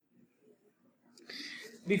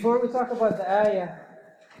Before we talk about the ayah,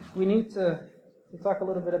 we need to talk a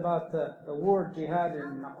little bit about the word jihad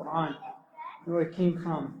in the Quran, where it came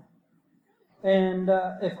from. And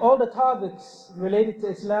if all the topics related to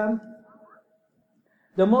Islam,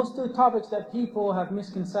 the most two topics that people have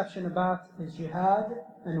misconception about is jihad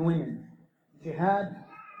and women. Jihad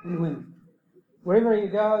and women. Wherever you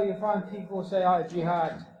go, you find people say,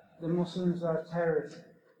 jihad, the Muslims are terrorists,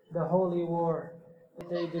 the holy war,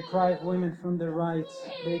 they deprive women from their rights,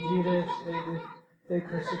 they do this, they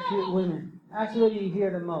persecute women. That's what you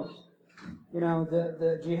hear the most.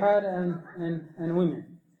 The jihad and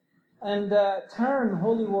women. And the term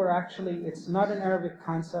holy war, actually, it's not an Arabic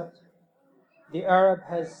concept. The Arab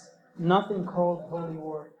has nothing called holy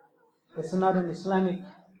war. It's not an Islamic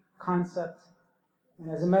concept. And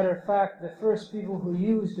as a matter of fact, the first people who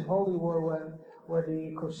used the holy war were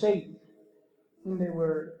the Crusades, when they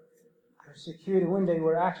were persecuted, when they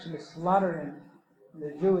were actually slaughtering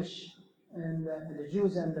the Jews and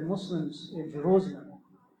the Muslims in Jerusalem.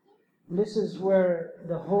 And this is where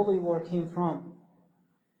the holy war came from.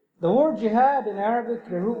 The word jihad in Arabic,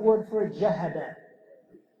 the root word for it, jahada.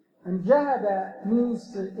 And jahada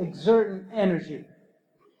means to exert an energy.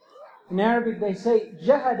 In Arabic they say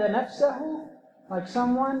jahada nafsahu, like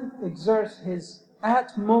someone exerts his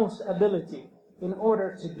utmost ability in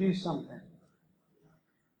order to do something.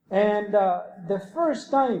 And the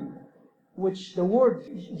first time which the word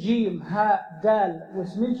jim, ha, dal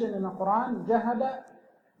was mentioned in the Quran, jahada,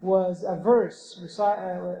 was a verse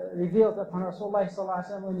revealed upon Rasulullah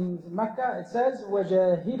ﷺ when he was in Mecca. It says,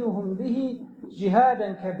 وَجَاهِدُهُمْ بِهِ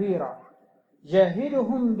جِهَادًا كَبِيرًا.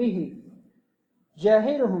 جَاهِدُهُمْ بِهِ.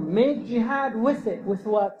 Jahiduhum, make jihad with it. With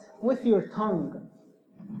what? With your tongue.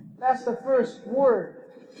 That's the first word.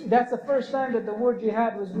 That's the first time that the word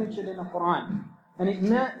jihad was mentioned in the Quran. And it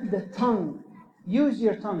meant the tongue. Use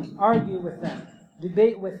your tongue. Argue with them.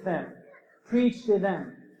 Debate with them. Preach to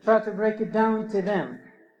them. Try to break it down to them.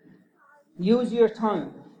 Use your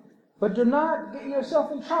tongue. But do not get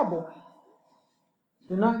yourself in trouble.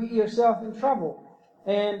 Do not get yourself in trouble.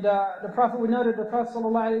 And the Prophet, we noted the Prophet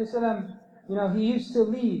ﷺ, he used to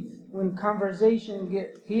leave when conversation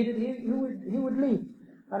get heated. He would leave.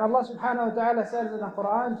 And Allah subhanahu wa ta'ala says in the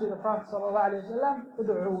Quran to the Prophet ﷺ,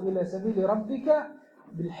 "Ud'u ila sabili rabbika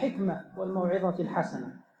bil-hikmah wal-maw'idhati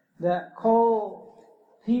al-hasana." That call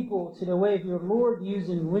people to the way of your Lord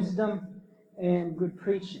using wisdom and good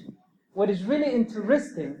preaching. What is really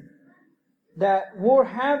interesting, that war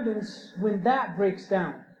happens when that breaks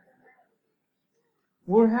down.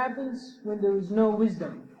 War happens when there is no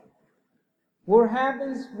wisdom. War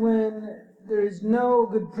happens when there is no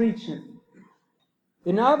good preaching.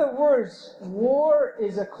 In other words, war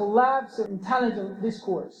is a collapse of intelligent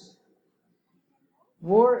discourse.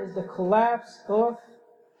 War is the collapse of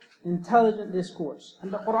intelligent discourse.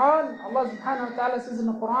 And the Quran, Allah subhanahu wa ta'ala says in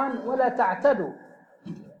the Quran, وَلَا تَعْتَدُوا.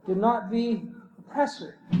 Do not be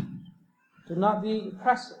oppressor. Do not be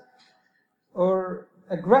oppressor or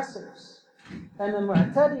aggressors. And a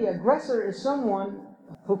mu'tadi, aggressor, is someone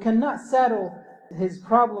who cannot settle his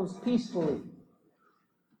problems peacefully.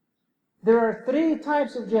 There are three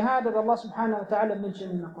types of jihad that Allah subhanahu wa ta'ala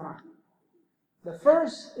mentioned in the Quran. The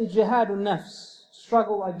first is jihadun nafs,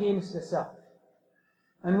 struggle against the self.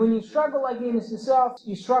 And when you struggle against the self,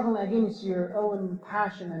 you struggle against your own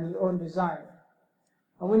passion and your own desire.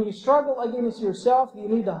 And when you struggle against yourself, you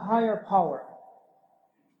need a higher power.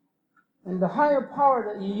 And the higher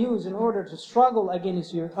power that you use in order to struggle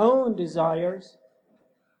against your own desires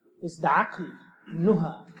is the aql,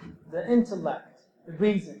 nuha, the intellect, the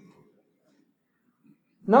reason.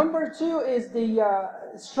 Number two is the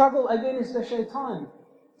struggle against the shaitan,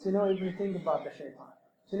 to know everything about the shaitan,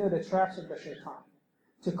 to know the traps of the shaitan,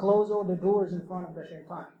 to close all the doors in front of the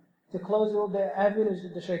shaitan, to close all the avenues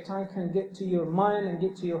that the shaitan can get to your mind and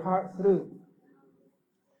get to your heart through.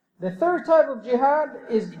 The third type of jihad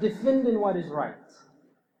is defending what is right.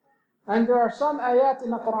 And there are some ayat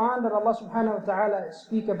in the Quran that Allah subhanahu wa ta'ala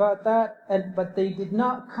speak about that, but they did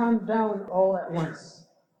not come down all at once.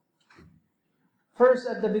 First,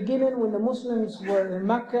 at the beginning, when the Muslims were in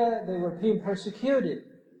Mecca, they were being persecuted.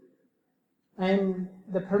 And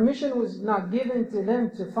the permission was not given to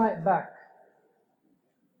them to fight back.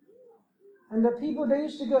 And the people, they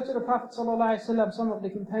used to go to the Prophet ﷺ, some of the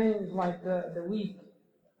companions, like the weak,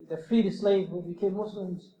 the freed slave who became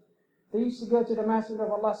Muslims, they used to go to the Messenger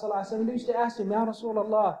of Allah ﷺ, and they used to ask him, Ya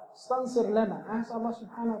Rasulullah, stansir lana, ask Allah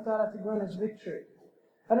subhanahu wa ta'ala to grant us victory.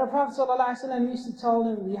 And the Prophet ﷺ used to tell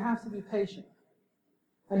them, you have to be patient.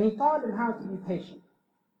 And he taught them how to be patient.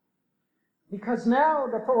 Because now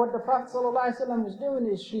what the Prophet ﷺ was doing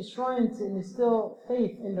is he's trying to instill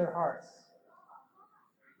faith in their hearts.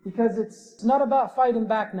 Because it's not about fighting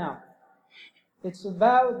back now. It's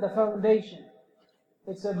about the foundation.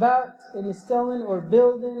 It's about instilling or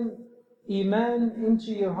building Iman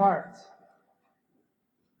into your heart.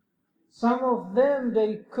 Some of them,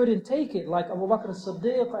 they couldn't take it, like Abu Bakr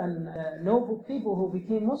as-Siddiq and noble people who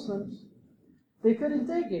became Muslims. They couldn't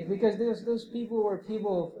take it because those people were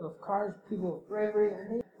people of courage, people of bravery,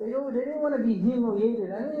 and they didn't want to be humiliated.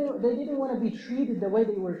 They didn't want to be treated the way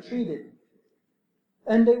they were treated.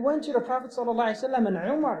 And they went to the Prophet ﷺ,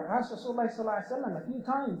 and Umar asked Rasulullah ﷺ a few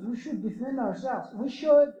times, we should defend ourselves. We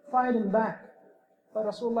should fight him back. But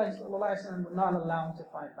Rasulullah ﷺ would not allow him to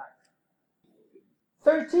fight back.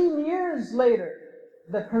 13 years later,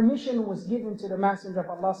 the permission was given to the Messenger of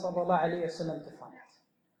Allah ﷺ to fight.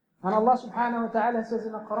 And Allah subhanahu wa ta'ala says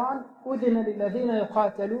in the Quran, أُذِنَ لِلَّذِينَ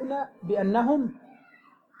يُقَاتَلُونَ بِأَنَّهُمْ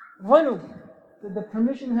ظَلُمُوا. That the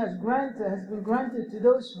permission has been granted to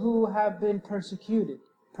those who have been persecuted.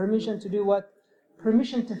 Permission to do what?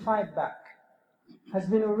 Permission to fight back has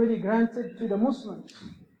been already granted to the Muslims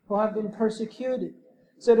who have been persecuted.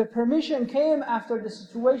 So the permission came after the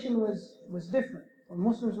situation was different. When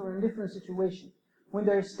Muslims were in different situations. When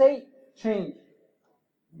their state changed.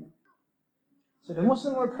 So the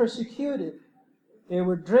Muslims were persecuted. They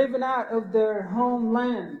were driven out of their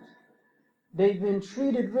homeland. They've been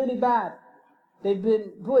treated really bad. They've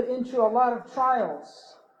been put into a lot of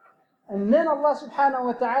trials. And then Allah subhanahu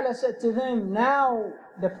wa ta'ala said to them, now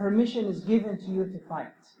the permission is given to you to fight.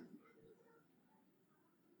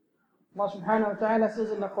 Allah subhanahu wa ta'ala says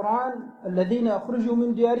in the Quran, الَّذِينَ أَخْرُجُوا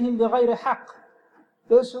مِنْ دِيَارِهِمْ بِغَيْرِ حَقٍّ.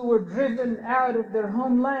 Those who were driven out of their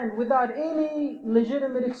homeland without any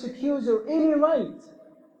legitimate excuse or any right.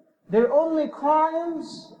 Their only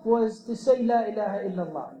crimes was to say La ilaha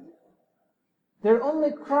illallah. Their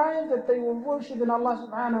only crime that they were worshiping Allah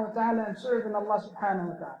subhanahu wa ta'ala and serving Allah subhanahu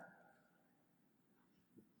wa ta'ala.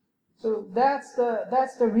 So that's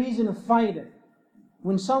the reason of fighting.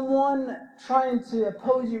 When someone trying to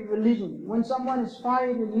oppose your religion, when someone is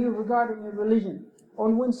fighting you regarding your religion, or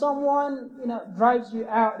when someone drives you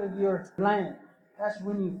out of your land, that's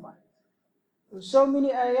when you fight. There's so many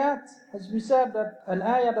ayat, as we said, that an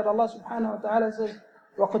ayat that Allah subhanahu wa ta'ala says,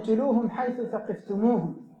 وَقَتُلُوهُمْ حَيْثُ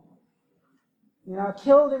ثَقِفْتُمُوهُمْ.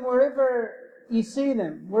 Kill them wherever you see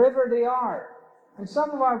them, wherever they are. And some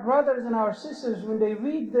of our brothers and our sisters, when they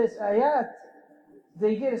read this ayat,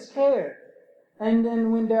 they get scared. And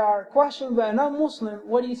then when they are questioned by a non-Muslim,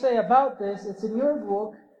 what do you say about this? It's in your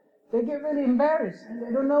book. They get really embarrassed and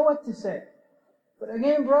they don't know what to say. But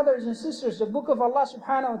again, brothers and sisters, the book of Allah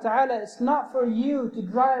subhanahu wa ta'ala is not for you to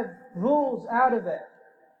drive rules out of it.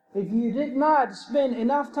 If you did not spend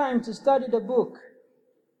enough time to study the book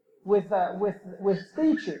with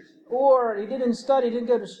teachers, or you didn't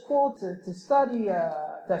go to school to study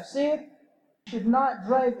tafsir, you should not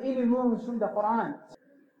drive any rules from the Quran.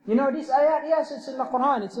 This ayat, yes, it's in the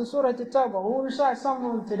Quran, it's in Surah At-Tawbah. We'll recite some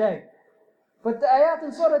of them today. But the ayat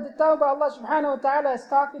in Surah At-Tawbah, Allah subhanahu wa ta'ala is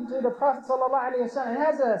talking to the Prophet sallallahu alayhi wa sallam. It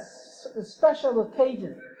has a special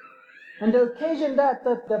occasion. And the occasion that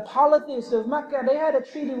the polytheists of Mecca, they had a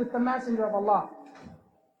treaty with the Messenger of Allah.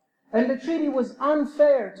 And the treaty was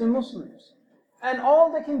unfair to Muslims. And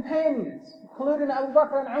all the companions, including Abu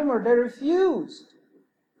Bakr and Umar, they refused.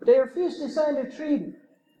 They refused to sign the treaty.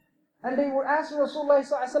 And they were asking Rasulullah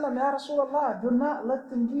sallallahu alayhi wa sallam, Ya Rasulullah, do not let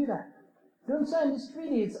them do that. Don't sign this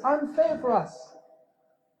treaty, it's unfair for us.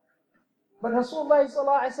 But Rasulullah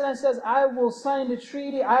sallallahu alayhi wa sallam says, I will sign the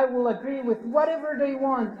treaty, I will agree with whatever they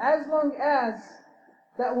want, as long as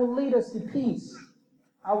that will lead us to peace.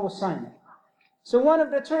 I will sign it. So one of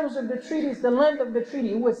the terms of the treaty is the length of the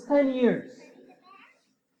treaty. It was 10 years.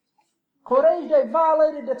 Quraysh, they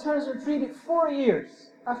violated the terms of the treaty 4 years.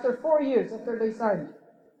 After 4 years, after they signed it.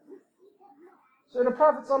 So the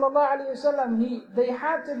Prophet ﷺ, they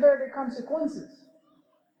had to bear the consequences.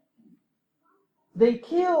 They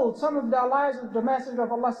killed some of the allies of the Messenger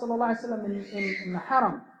of Allah ﷺ in the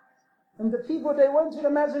Haram. And the people, they went to the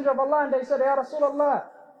Messenger of Allah and they said, Ya Rasulullah,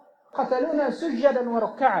 قَتَلُونَا سُجَّدًا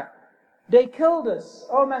وَرُكَّعًا. They killed us,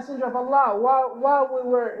 O Messenger of Allah, while we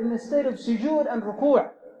were in the state of sujood and ruku'.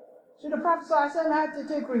 So the Prophet ﷺ had to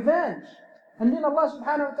take revenge. And then Allah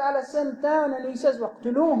subhanahu wa ta'ala sent down and He says,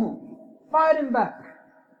 وَاقْتُلُوهُمْ. Fight him back.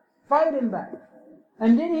 Fight him back.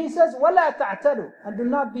 And then He says, وَلَا تَعْتَدُوا. And do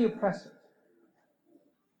not be oppressive.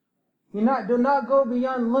 Do not go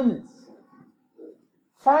beyond limits.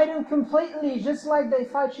 Fight him completely, just like they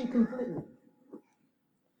fight you completely.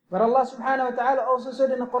 But Allah subhanahu wa ta'ala also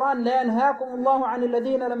said in the Quran, لَا يَنْهَاكُمُ اللَّهُ عَنِ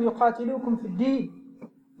الَّذِينَ لَمْ يُقَاتِلُوكُمْ فِي الدِّينِ.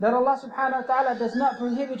 That Allah subhanahu wa ta'ala does not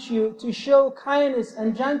prohibit you to show kindness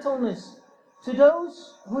and gentleness to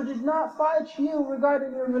those who did not fight you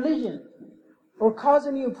regarding your religion or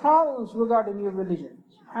causing you problems regarding your religion.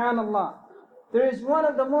 SubhanAllah. There is one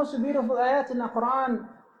of the most beautiful ayat in the Quran.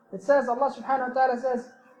 It says, Allah subhanahu wa ta'ala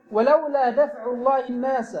says, وَلَوْلَا دَفْعُ اللَّهِ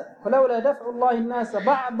النَّاسَ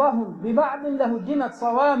بَعْضَهُمْ بِبَعْضٍ لَهُدِّمَتْ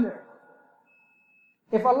صَوَامِعُ.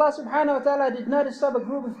 If Allah subhanahu wa ta'ala did not stop a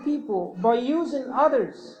group of people by using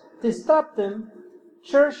others to stop them,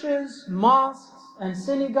 churches, mosques, and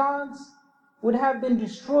synagogues would have been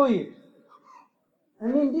destroyed. I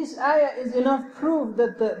mean, this ayah is enough proof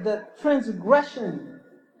that the transgression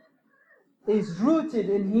is rooted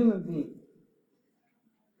in human beings.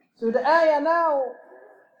 So the ayah now,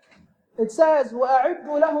 it says, وَأَعِدُّ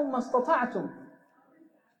لَهُمْ مَا اسْتَطَعْتُمْ.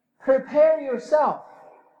 Prepare yourself.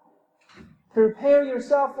 Prepare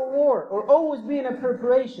yourself for war, or always be in a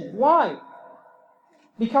preparation. Why?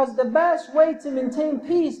 Because the best way to maintain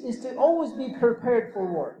peace is to always be prepared for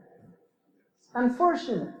war.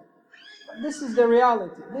 Unfortunately, this is the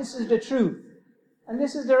reality. This is the truth. And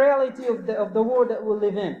this is the reality of the world that we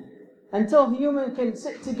live in. Until humans can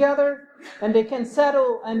sit together and they can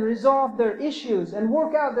settle and resolve their issues and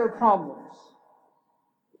work out their problems.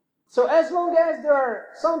 So as long as there are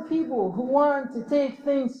some people who want to take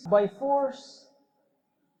things by force,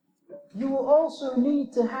 you will also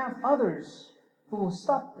need to have others who will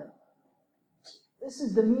stop them. This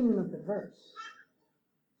is the meaning of the verse.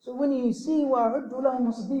 So when you see وَأَعُدُّ لَهُمْ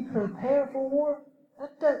must be prepared for war,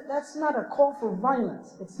 that's not a call for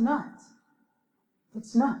violence. It's not.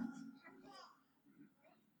 It's not.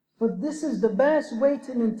 But this is the best way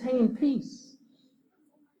to maintain peace.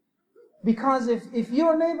 Because if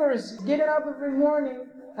your neighbor is getting up every morning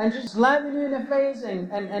and just slapping you in the face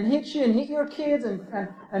and hit you and hit your kids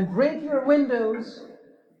and break your windows,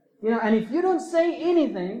 and if you don't say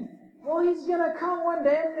anything, well, he's going to come one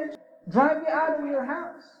day and drive you out of your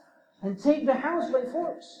house and take the house by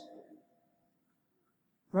force.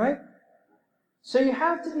 Right? So you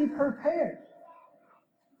have to be prepared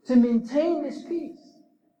to maintain this peace.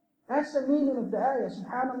 That's the meaning of the ayah,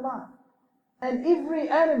 subhanAllah. And every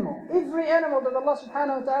animal that Allah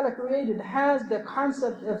subhanahu wa ta'ala created has the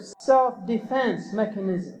concept of self-defense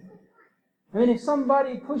mechanism. I mean, if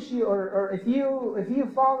somebody push you or if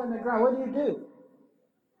you fall on the ground, what do?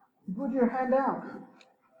 You put your hand out.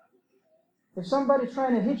 If somebody's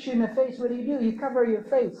trying to hit you in the face, what do? You cover your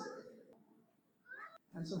face.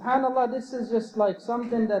 And subhanAllah, this is just like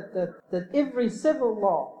something that every civil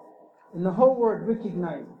law in the whole world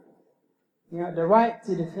recognizes. The right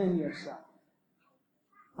to defend yourself.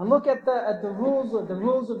 And look at the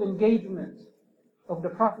rules of engagement of the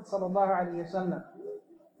Prophet ﷺ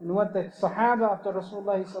and what the Sahaba after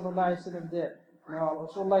Rasulullah ﷺ did.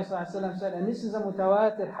 Rasulullah ﷺ said, and this is a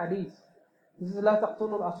mutawatir hadith. This is لا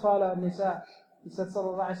تقتلوا الأطفال والنساء. He said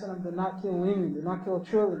ﷺ, do not kill women, do not kill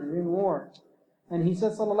children in war. And he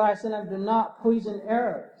said ﷺ, do not poison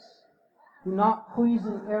arrows. Do not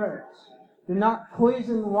poison arrows. Do not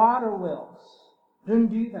poison water wells. Don't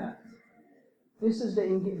do that. This is the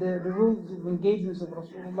rules of engagements of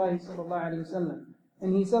Rasulullah sallallahu alayhi wa sallam.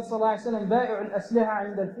 And he said sallallahu alayhi wa sallam, بَائِعُ الْأَسْلِحَةِ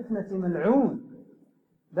عِنْدَ الْفِتْنَةِ مَلْعُونَ.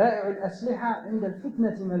 بَائِعُ الْأَسْلِحَةِ عِنْدَ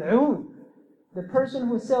الْفِتْنَةِ مَلْعُونَ. The person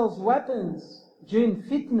who sells weapons during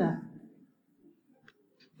fitna,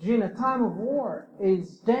 during a time of war,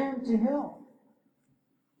 is damned to hell.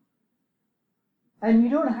 And you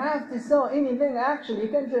don't have to sell anything actually, you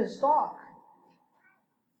can just talk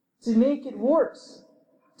to make it worse,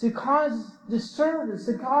 to cause disturbance,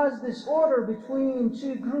 to cause disorder between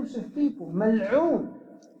two groups of people. Mal'oon.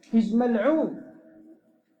 He's mal'oon.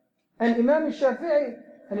 And Imam Shafi'i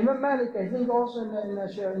and Imam Malik, I think also in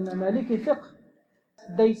the Maliki fiqh,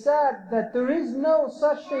 they said that there is no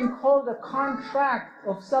such thing called a contract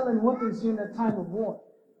of selling weapons during a time of war.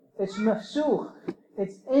 It's mafsukh.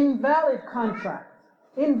 It's invalid contract.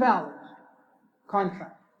 Invalid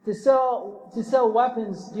contract to sell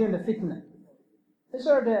weapons during the fitna. These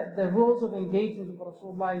are the rules of engagement of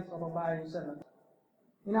Rasulullah sallallahu alaihi wasallam.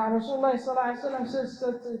 Rasulullah sallallahu alaihi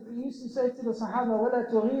wasallam he used to say to the Sahaba,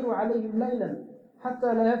 وَلَا تُغِيرُوا عَلَيْهِمْ لَيْلًا حَتَّى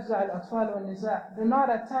لَا يَفْزَعَ الْأَطْفَالُ وَالنِّسَاءُ. Do not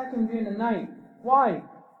attack them during the night. Why?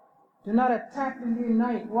 Do not attack them during the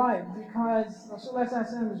night. Why? Because Rasulullah sallallahu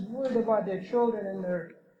alaihi wasallam is worried about their children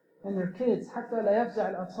and their kids. حَتَّى لَا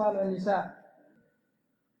يَفْزَعَ الْأَطْفَالُ وَالنِّسَاءُ.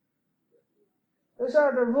 Those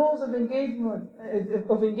are the rules of engagement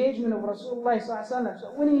of Rasulullah sallallahu alaihi wasallam.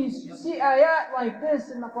 So when you see ayat like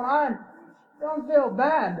this in the Quran, don't feel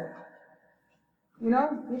bad.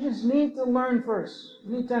 You just need to learn first.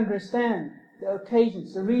 You need to understand the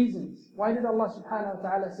occasions, the reasons. Why did Allah subhanahu wa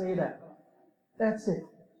ta'ala say that? That's it.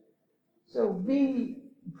 So be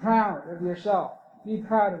proud of yourself. Be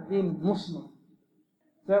proud of being Muslim.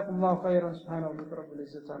 جزاكم الله خيرا. سبحان ربك رب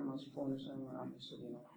العزة عما يصفون وسلام على المرسلين.